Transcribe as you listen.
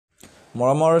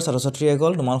মৰমৰ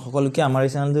ছাত্ৰ-ছাত্ৰীসকল তোমালোক সকলোকে আমাৰ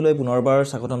চেনেলটোলৈ পুনৰবাৰ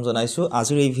স্বাগতম জনাইছো।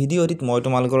 আজিৰ এই ভিডিঅ'টিত মই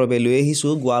তোমালোকৰ বাবে লৈ আহিছো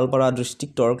গোৱালপাৰা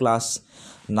ডিষ্ট্ৰিক্টৰ ক্লাছ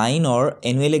 9ৰ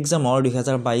এনুৱেল এক্সামৰ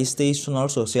 2022-23 চনৰ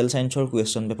সোশ্যাল সায়েন্সৰ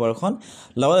কুৱেশ্যন পেপাৰখন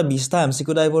লগতে 20টা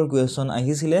এমসিকিউ টাইপৰ কুৱেশ্যন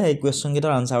আহিছিলে। এই কুৱেশ্যন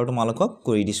কেইটাৰ আনসাৰ তোমালোকক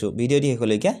কৰি দিছো। ভিডিঅ'টি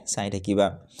শেষলৈকে চাই থাকিবা।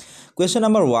 কুৱেশ্যন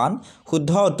নম্বৰ 1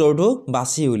 শুদ্ধ উত্তৰটো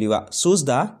বাছি উলিওৱা। চুজ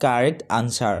দা কাৰেক্ট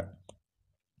আনসাৰ।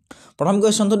 প্ৰথম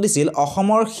কুৱেশ্যনটো দিছিল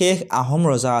অসমৰ শেষ আহোম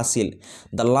ৰজা আছিল।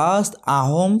 The last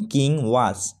Ahom king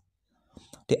was.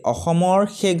 তে অসমৰ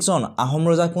শেষজন আহোম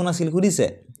ৰজা কোন আছিল সুধিছে।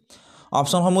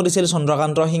 অপচনসমূহ দিছিল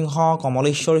চন্দ্ৰকান্ত সিংহ,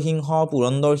 কমলেশ্বৰ সিংহ,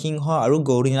 পুৰন্দৰ সিংহ আৰু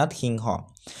গৌৰীনাথ সিংহ।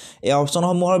 এই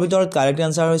অপচনসমূহৰ ভিতৰত কাৰেক্ট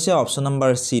আনসাৰ হৈছে অপচন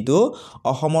নম্বৰ C2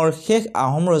 অসমৰ শেষ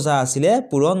আহোম ৰজা আছিলে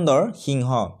পুৰন্দৰ সিংহ।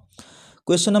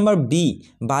 কুৱেশ্যন নম্বৰ বি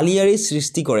বালিয়াৰী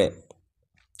সৃষ্টি কৰে।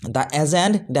 The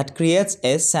agent that creates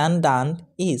a sand dune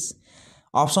is.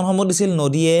 অপচনসমূহ দিছিল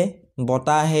নদীয়ে,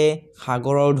 বতাহে,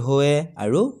 সাগৰৰ ঢৌৱে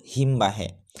আৰু হিমবাহে।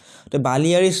 তো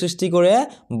বালিয়াৰী সৃষ্টি কৰে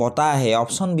বতাহে।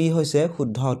 অপচন বি হৈছে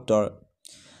শুদ্ধ উত্তৰ।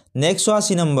 নেক্সট চোৱা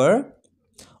চি নম্বৰ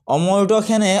অমৰ্ত্য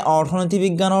সেনে অৰ্থনীতি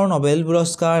বিজ্ঞানৰ নোবেল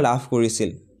পুৰস্কাৰ লাভ কৰিছিল।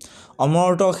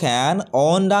 অমৰ্ত্য সেন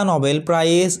on the Nobel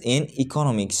prize in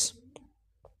economics.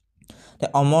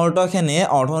 Amartya সেনে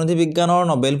অৰ্থনীতি বিজ্ঞানৰ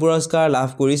নোবেল পুৰস্কাৰ লাভ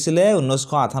কৰিছিলে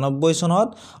 1998 চনত।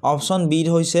 অপচন বি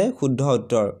হৈছে শুদ্ধ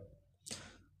উত্তৰ।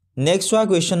 নেক্সট চোৱা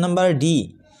কুৱেশ্যন নম্বৰ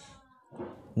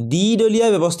ডি দলীয়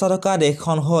ব্যৱস্থা থকা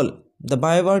দেশখন হ'ল দ্য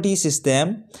বাই-পাৰ্টি চিষ্টেম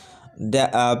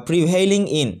প্ৰিভেইলিং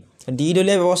ইন।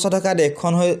 দলীয় ব্যৱস্থা থকা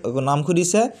দেশখন নাম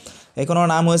সুধিছে। এইখনৰ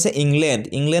নাম হৈছে ইংলেণ্ড।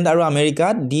 ইংলেণ্ড আৰু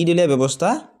আমেৰিকাত দলীয় ব্যৱস্থা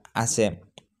আছে।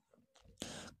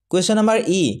 কুৱেশ্যন নম্বৰ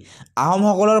ই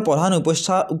আহোমসকলৰ প্ৰধান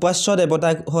উপাস্য দেৱতা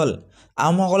হ'ল।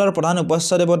 আহোমসকলৰ প্ৰধান উপাস্য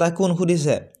দেৱতা কোন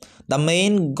সুধিছে। The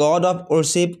main god of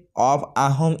worship of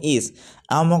Ahom is.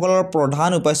 আহোমসকলৰ প্ৰধান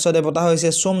উপাস্য দেৱতা হৈছে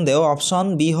সোমদেৱ। অপচন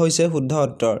বি হৈছে শুদ্ধ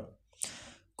উত্তৰ।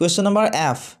 কুৱেশ্যন নম্বৰ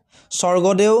এফ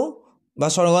স্বৰ্গদেউ বা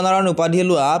স্বৰ্গনাৰায়ণ উপাধি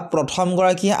লোৱা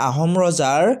প্ৰথমগৰাকী আহোম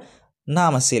ৰজাৰ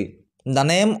নাম আছিল। The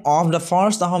name of the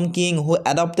first Ahom king who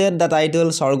adopted the title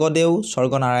স্বৰ্গদেউ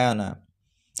স্বৰ্গনাৰায়ণ।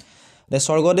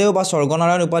 স্বৰ্গদেউ বা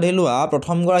স্বৰ্গনাৰায়ণ উপাধি লোৱা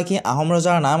প্ৰথমগৰাকী আহোম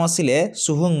ৰজাৰ নাম আছিলে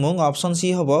চুহুংমুং। অপচন চি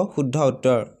হ'ব শুদ্ধ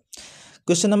উত্তৰ।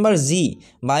 কুৱেশ্যন নম্বৰ জি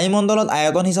বায়ুমণ্ডলত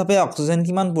আয়তন হিচাপে অক্সিজেন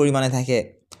কিমান পৰিমাণে থাকে।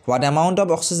 What amount of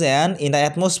oxygen in the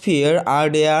এটমস্ফিয়াৰ are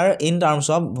there in terms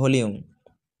of volume.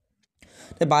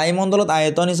 বায়ুমণ্ডলত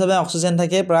আয়তন হিচাপে অক্সিজেন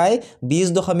থাকে প্ৰায়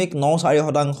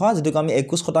 20.94%, যিটোক আমি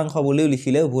 21% বুলিও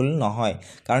লিখিলেও ভুল নহয়।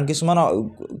 কাৰণ কিছুমান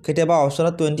কেতিয়াবা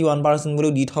অপশ্যনত 21%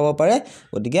 বুলিও দি থ'ব পাৰে।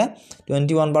 গতিকে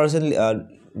 21%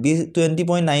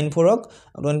 20.94ক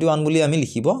 21 বুলি আমি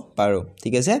লিখিব পাৰোঁ।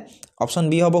 ঠিক আছে, অপশ্যন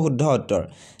বি হ'ব শুদ্ধ উত্তৰ।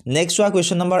 নেক্সট চোৱা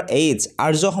কুৱেশ্যন নম্বৰ 8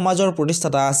 আৰ্য সমাজৰ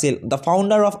প্ৰতিষ্ঠাতা আছিল। দ্য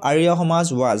ফাউণ্ডাৰ অফ আৰ্য সমাজ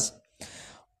ৱাজ।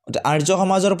 আৰ্য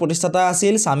সমাজৰ প্ৰতিষ্ঠাতা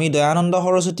আছিল স্বামী দয়ানন্দ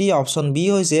সৰস্বতী। অপশ্যন বি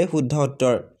হৈছে শুদ্ধ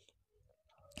উত্তৰ।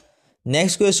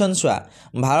 নেক্সট কুৱেশ্যন চোৱা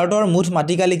ভাৰতৰ মুঠ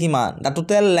মাটিকালি কিমান। The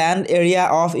total land area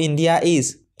of India is.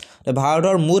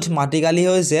 ভাৰতৰ মুঠ মাটিকালি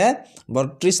হৈছে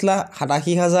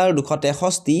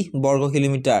 32,87,263 বৰ্গ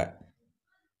কিলোমিটাৰ।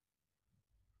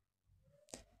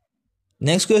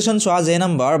 নেক্সট কুৱেশ্যন চোৱা যে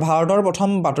নম্বৰ ভাৰতৰ প্ৰথম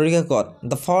বাতৰি কাকত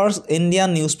the first Indian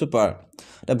news paper.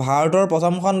 ভাৰতৰ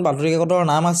প্ৰথমখন বাতৰি কাকতৰ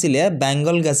নাম আছিলে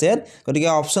বেংগল গেজেট। গতিকে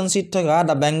অপশ্যন চিত থকা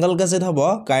দ্য বেংগল গেজেট হ'ব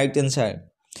কাৰেক্ট এনচাৰ।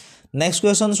 নেক্সট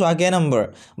কুৱেশ্যন চোৱা কে নম্বৰ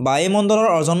বায়ুমণ্ডলৰ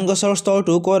অজন গেছৰ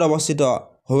স্তৰটো ক'ত অৱস্থিত।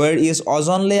 Where is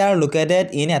ozone layer located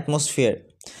in এটমস্ফিয়াৰ।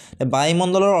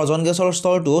 বায়ুমণ্ডলৰ অজন গেছৰ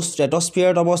স্তৰটো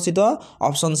ষ্ট্ৰেটস্ফিয়াৰত অৱস্থিত।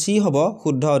 অপশ্যন চি হ'ব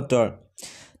শুদ্ধ উত্তৰ।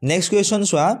 নেক্সট কুৱেশ্যন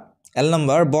চোৱা এল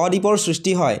নম্বৰ ব-দ্বীপৰ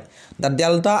সৃষ্টি হয়। The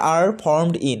delta R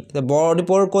formed in.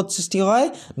 ব-দ্বীপৰ ক'ত সৃষ্টি হয়।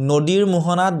 নদীৰ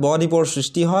মোহনাত ব-দ্বীপৰ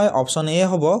সৃষ্টি হয়। অপশ্যন এ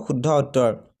হ'ব শুদ্ধ উত্তৰ।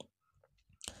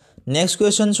 নেক্সট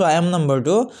কুৱেশ্যন চোৱা এম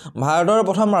নম্বৰটো ভাৰতৰ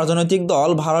প্ৰথম ৰাজনৈতিক দল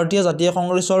ভাৰতীয় জাতীয়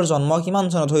কংগ্ৰেছৰ জন্ম কিমান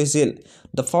চনত হৈছিল।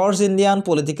 The first Indian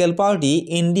political party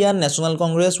Indian national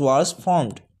Congress was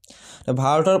formed.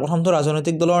 ভাৰতৰ প্ৰথমটো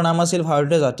ৰাজনৈতিক দলৰ নাম আছিল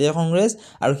ভাৰতীয় জাতীয় কংগ্ৰেছ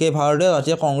আৰু সেই ভাৰতীয়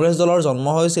জাতীয় কংগ্ৰেছ দলৰ জন্ম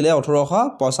হৈছিলে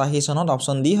 1885 চনত।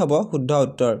 অপশ্যন ডি হ'ব শুদ্ধ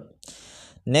উত্তৰ।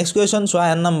 নেক্সট কুৱেশ্যন চোৱা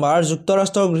এন নম্বৰ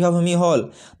যুক্তৰাষ্ট্ৰৰ গৃহভূমি হ'ল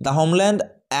the homeland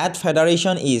at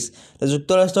federation is.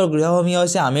 যুক্তৰাষ্ট্ৰৰ গৃহভূমি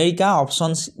হৈছে আমেৰিকা।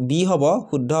 অপশ্যন বি হ'ব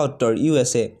শুদ্ধ উত্তৰ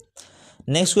USA।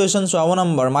 নেক্সট কুৱেশ্যন চোৱা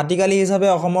নম্বৰ মাটিকালি হিচাপে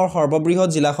অসমৰ সৰ্ববৃহৎ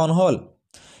জিলাখন হ'ল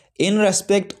in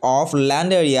respect of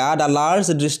land area the large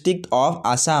district of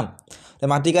Assam.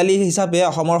 মাটিকালি হিচাপে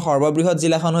অসমৰ সৰ্ববৃহৎ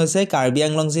জিলাখন হৈছে কাৰ্বি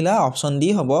আংলং জিলা। অপশ্যন ডি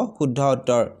হ'ব শুদ্ধ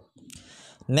উত্তৰ।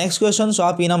 নেক্সট কুৱেশ্যন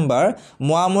চোৱা পি নম্বৰ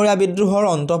মোৱামৰীয়া বিদ্ৰোহৰ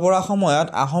অন্ত পৰা সময়ত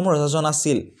আহোম ৰজাজন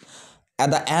আছিল। At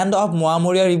the and of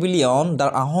Moamoria ৰিবিলিয়ন the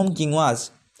Ahom king was.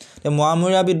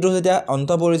 Moamoria বিদ্ৰোহ যেতিয়া অন্ত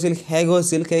পৰিছিল শেষ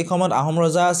হৈছিল সেই সময়ত আহোম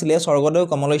ৰজা আছিলে স্বৰ্গদেউ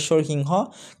কমলেশ্বৰ সিংহ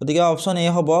গতিকে অপচন এ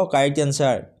হ'ব কাৰেক্ট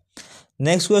এনসাৰ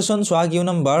নেক্সট কোৱেশ্চন চোৱা কিউ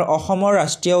নম্বৰ অসমৰ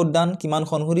ৰাষ্ট্ৰীয় উদ্যান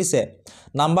কিমানখন সুধিছে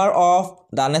number of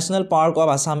the national park of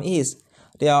Assam is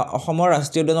এতিয়া অসমৰ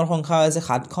ৰাষ্ট্ৰীয় উদ্যানৰ সংখ্যা হৈছে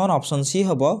 7খন অপচন সি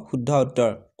হ'ব শুদ্ধ উত্তৰ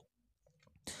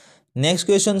নেক্সট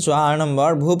কোৱেশ্চন চোৱা আৰ নম্বৰ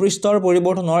ভূপৃষ্ঠৰ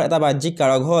পৰিৱৰ্তনৰ এটা বাহ্যিক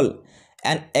কাৰক হ'ল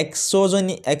an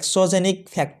exogenic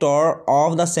factor of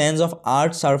the change of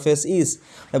earth surface is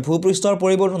ভূপৃষ্ঠৰ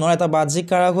পৰিৱৰ্তনৰ এটা বাহ্যিক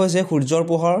কাৰক হৈছে সূৰ্যৰ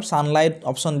পোহৰ সানলাইট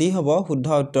অপচন ডি হ'ব শুদ্ধ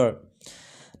উত্তৰ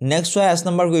নেক্সট চোৱা এছ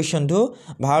নম্বৰ কুৱেশ্যনটো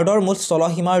ভাৰতৰ মুঠ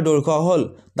স্থলসীমাৰ দৈৰ্ঘ্য হ'ল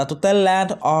the total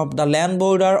length of the land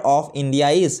border of India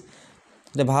is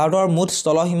ভাৰতৰ মুঠ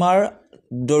স্থলসীমাৰ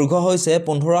দৈৰ্ঘ্য হৈছে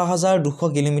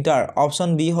 15200 কিলোমিটাৰ অপচন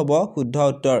বি হ'ব শুদ্ধ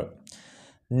উত্তৰ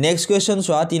নেক্সট কুৱেশ্যন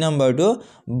চোৱা 3 নম্বৰটো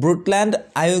ব্ৰুটল্যান্ড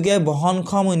আয়োগে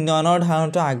বহনক্ষম উন্নয়নৰ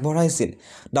ধাৰণাটো আগবঢ়াইছিল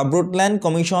the ব্ৰুটল্যান্ড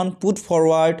commission put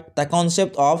forward the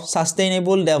concept of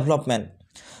সাষ্টেইনেবল development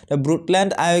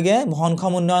ব্ৰুটল্যান্ড আয়োগে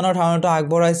বহনক্ষম উন্নয়নৰ ধাৰণাটো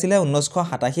আগবঢ়াইছিলে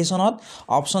 1987 চনত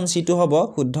অপচন সি টো হ'ব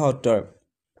শুদ্ধ উত্তৰ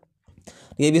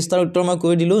এই বিস্তাৰ উত্তৰ মই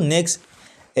কৈ দিলোঁ নেক্সট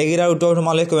এইকেইটাৰ উত্তৰ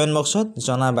তোমালোকে কমেণ্ট বক্সত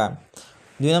জনাবা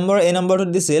 2 নম্বৰ এই নম্বৰটো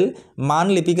দিছিল মান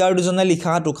লিপিকাৰ দুজনে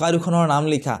লিখা টোকা দুখনৰ নাম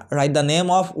লিখা right the name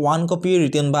of one copy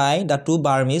written by the two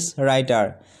Burmese writer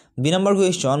 2 number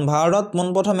question ভাৰতত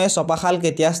পোনপ্ৰথমে ছপাশাল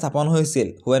কেতিয়া স্থাপন হৈছিল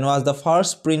when was the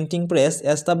first printing press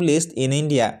established in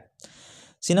India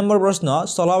 3 number প্ৰশ্ন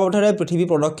স্থলপথেৰে পৃথিৱী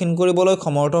প্ৰদক্ষিণ কৰিবলৈ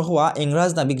সমৰ্থ হোৱা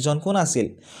ইংৰাজ নাবিকজন কোন আছিল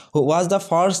who was the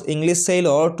first English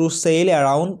sailor to sail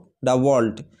around the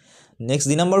world Next,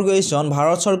 the number question,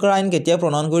 Bharat Sarkar ain ketia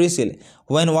pronoun korisil.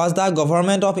 When was the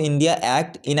Government of India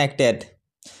Act enacted?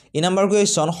 In number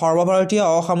question, Sarbhabharatiya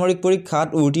Asamorik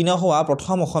Porikhat uttino howa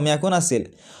prothom Asamiya kon asil.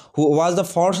 Who was the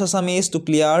first Assamese to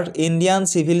clear Indian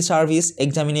Civil Service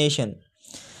examination?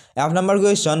 F number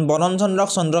question, Boron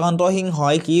Chandrak Chandrakanto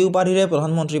Singhoi ki upadhire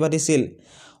Pradhan Mantri patisil.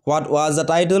 What was the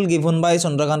title given by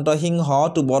Chandrakanto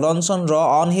Singho to Boron Chandra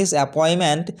on his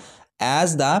appointment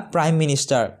as the Prime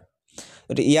Minister?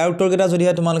 ইয়াৰ উত্তৰ কেটা যদি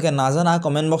তোমালোকে নাজানা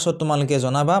comment বক্সত তোমালোকে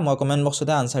জনাবা মই comment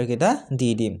বক্সতে answer কেটা দি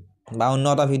দিম বা অন্য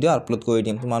এটা ভিডিও আপলোড কৰি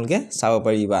দিম তোমালোকে চাব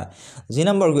পাৰিবা জি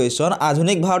নম্বৰ কুৱেশ্যন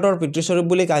আধুনিক ভাৰতৰ পিতৃস্বৰূপ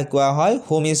বুলি কাক কোৱা হয়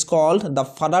whom is called the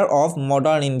father of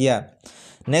modern India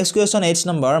next question 8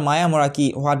 number Mayamara কি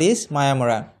what is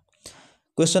Mayamara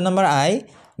question number I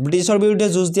ব্ৰিটিছৰ বিৰুদ্ধে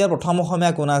যুঁজ দিয়া প্ৰথম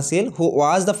অসমীয়া কোন আছিল who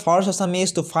was the first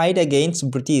Assamese to fight against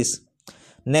British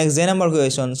next J number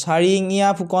question চাৰিঙীয়া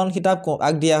ফুকন কিতাপ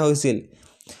কাক দিয়া হৈছিল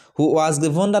who was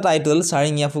given the title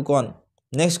Saringya Fukon.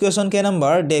 Next question K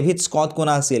number David Scott কোন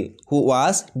আছিল who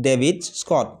was David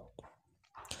Scott.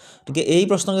 ঠিক এই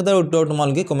প্ৰশ্নকেইটাৰ উত্তৰ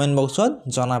তোমালোকে কমেন্ট বক্সত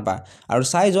জনাবা আৰু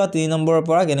চাই যোৱা 3 নম্বৰৰ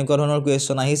পৰা কেনেকুৱা ধৰণৰ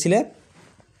কুৱেশ্যন আহিছিলে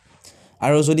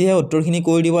আৰু যদি হে উত্তৰখিনি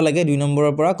কৈ দিব লাগে 2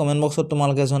 নম্বৰৰ পৰা কমেন্ট বক্সত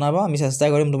তোমালোকে জনাবা আমি চেষ্টা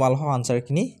কৰিম তোমালোকৰ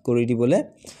আনসাৰখিনি কৰি দিবলৈ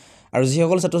আৰু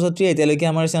যিসকল ছাত্ৰ-ছাত্ৰী এতিয়ালৈকে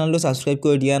আমাৰ চেনেলটো সাবস্ক্ৰাইব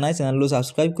কৰি দিয়া নাই চেনেলটো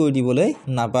সাবস্ক্ৰাইব কৰি দিবলৈ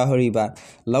নাপাহৰিবা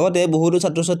লগতে বহুতো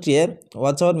ছাত্ৰ-ছাত্ৰীয়ে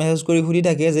WhatsAppত মেছেজ কৰি সুধি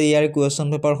থাকে যে ইয়াৰ কুৱেশ্যন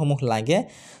পেপাৰ সমূহ লাগে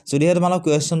যদি তোমালোক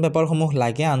কুৱেশ্যন পেপাৰ সমূহ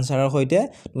লাগে আনসাৰৰ সৈতে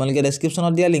তোমালোকে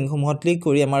ডেসক্ৰিপচনত দিয়া লিংকসমূহত ক্লিক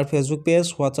কৰি আমাৰ Facebook page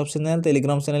WhatsApp channel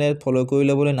Telegram চেনেলত ফলো কৰি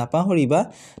ল'বলৈ নাপাহৰিবা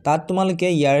তাত তোমালোকে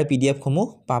ইয়াৰ PDF সমূহ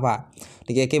পাবা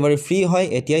ঠিক একেবাৰে ফ্ৰী হয়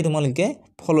এতিয়াই তোমালোকে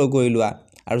ফলো কৰি লোৱা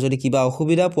আৰু যদি কিবা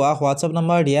অসুবিধা পোৱা WhatsApp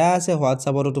নম্বৰ দিয়া আছে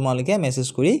WhatsAppত তোমালোকে মেছেজ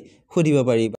কৰি সুধিব পাৰিবা